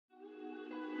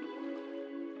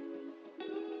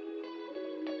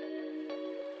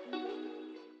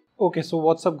Okay, so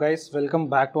what's up guys, welcome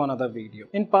back to another video.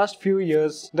 In past few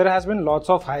years, there has been lots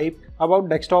of hype about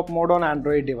desktop mode on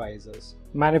Android devices.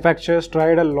 Manufacturers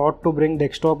tried a lot to bring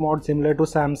desktop mode similar to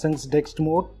Samsung's Dext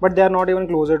mode, but they are not even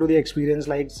closer to the experience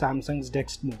like Samsung's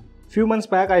Dext mode. Few months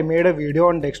back I made a video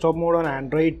on desktop mode on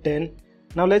Android 10.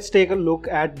 Now let's take a look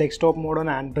at desktop mode on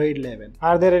Android 11.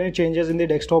 Are there any changes in the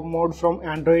desktop mode from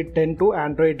Android 10 to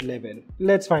Android 11?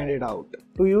 Let's find it out.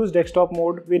 To use desktop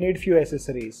mode, we need few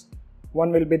accessories.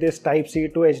 One will be this Type-C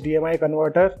to HDMI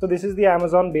converter. So this is the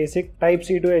Amazon basic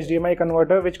Type-C to HDMI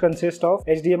converter, which consists of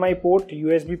HDMI port,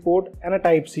 USB port and a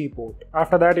Type-C port.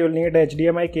 After that you'll need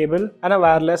HDMI cable and a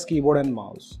wireless keyboard and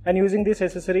mouse. And using these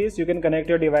accessories you can connect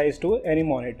your device to any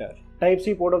monitor.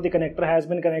 Type-C port of the connector has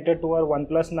been connected to our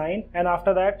Oneplus 9, and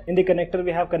after that in the connector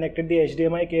we have connected the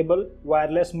HDMI cable,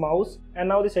 wireless mouse, and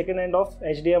now the second end of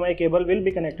HDMI cable will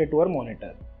be connected to our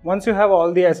monitor. Once you have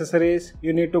all the accessories,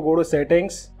 you need to go to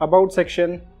settings, about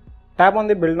section, tap on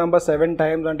the build number 7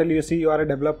 times until you see you are a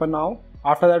developer now.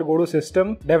 After that go to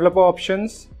system, developer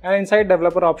options, and inside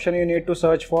developer option you need to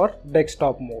search for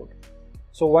desktop mode.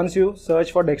 So once you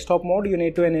search for desktop mode, you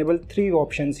need to enable 3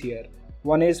 options here.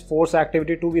 One is force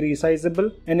activity to be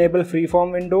resizable, enable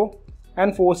freeform window,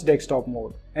 and force desktop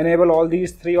mode. Enable all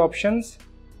these 3 options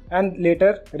and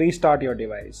later restart your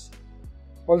device.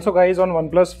 Also guys, on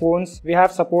OnePlus phones, we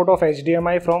have support of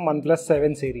HDMI from OnePlus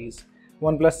 7 series.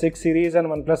 OnePlus 6 series and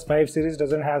OnePlus 5 series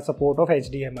doesn't have support of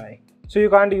HDMI. So you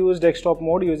can't use desktop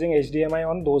mode using HDMI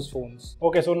on those phones.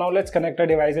 Okay, so now let's connect a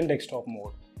device in desktop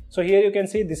mode. So here you can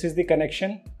see this is the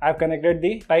connection. I've connected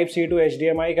the Type-C to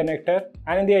HDMI connector,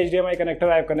 and in the HDMI connector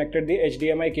I've connected the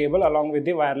HDMI cable along with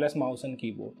the wireless mouse and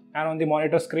keyboard. And on the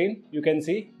monitor screen you can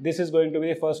see this is going to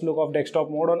be the first look of desktop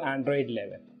mode on Android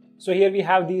 11. So here we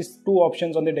have these 2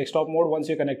 options on the desktop mode once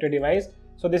you connect your device.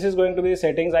 So this is going to be the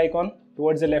settings icon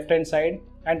towards the left hand side,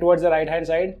 and towards the right hand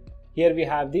side here we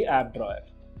have the app drawer.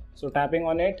 So tapping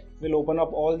on it will open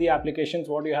up all the applications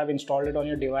what you have installed it on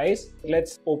your device.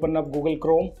 Let's open up Google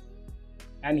Chrome,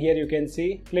 and here you can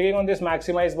see clicking on this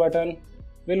maximize button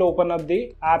will open up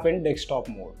the app in desktop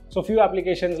mode. So few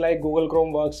applications like Google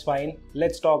Chrome works fine.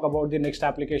 Let's talk about the next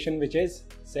application, which is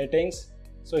settings.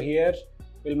 So here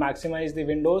we'll maximize the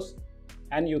windows,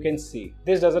 and you can see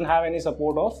this doesn't have any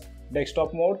support of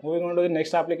desktop mode. Moving on to the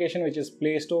next application, which is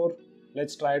Play Store.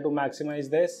 Let's try to maximize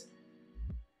this,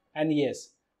 and yes,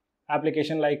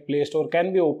 application like Play Store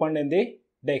can be opened in the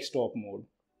desktop mode.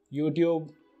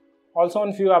 YouTube. Also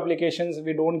on few applications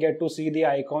we don't get to see the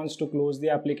icons to close the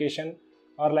application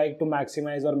or like to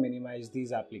maximize or minimize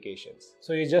these applications.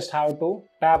 So you just have to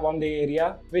tap on the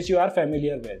area which you are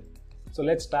familiar with. So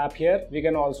let's tap here. We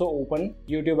can also open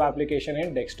YouTube application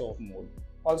in desktop mode.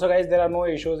 Also guys, there are no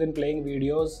issues in playing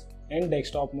videos in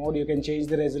desktop mode. You can change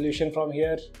the resolution from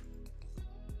here.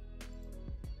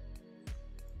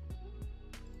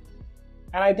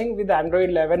 And I think with Android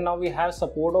 11 now we have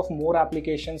support of more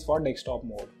applications for desktop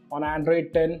mode. On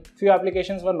Android 10, few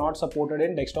applications were not supported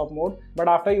in desktop mode, but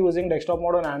after using desktop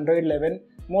mode on Android 11,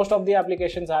 most of the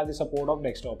applications have the support of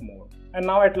desktop mode. And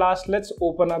now at last, let's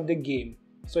open up the game.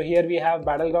 So here we have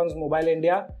Battlegrounds Mobile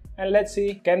India, and let's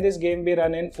see can this game be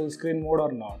run in full screen mode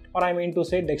or not, or I mean to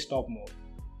say desktop mode.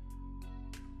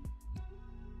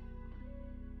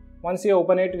 Once you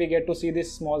open it, we get to see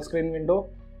this small screen window.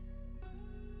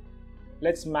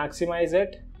 Let's maximize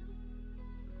it.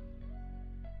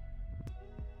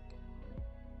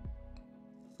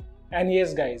 And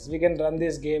yes guys, we can run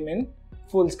this game in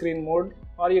full screen mode,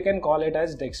 or you can call it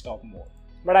as desktop mode.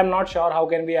 But I'm not sure how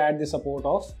can we add the support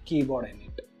of keyboard in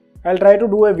it. I'll try to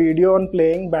do a video on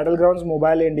playing Battlegrounds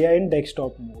Mobile India in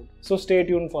desktop mode. So stay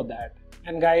tuned for that.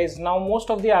 And guys, now most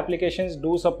of the applications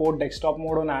do support desktop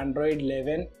mode on Android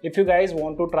 11. If you guys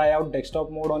want to try out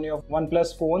desktop mode on your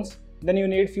OnePlus phones, then you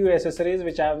need few accessories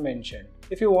which I have mentioned.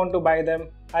 If you want to buy them,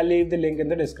 I'll leave the link in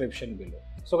the description below.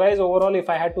 So guys, overall if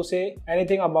I had to say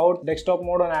anything about desktop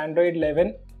mode on Android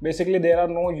 11, basically there are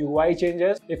no UI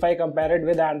changes if I compare it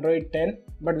with Android 10,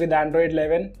 but with Android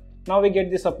 11, now we get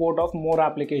the support of more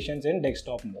applications in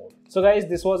desktop mode. So guys,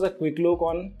 this was a quick look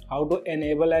on how to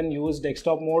enable and use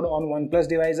desktop mode on OnePlus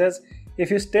devices. If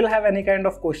you still have any kind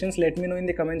of questions, let me know in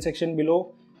the comment section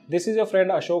below. This is your friend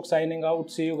Ashok signing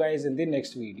out. See you guys in the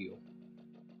next video.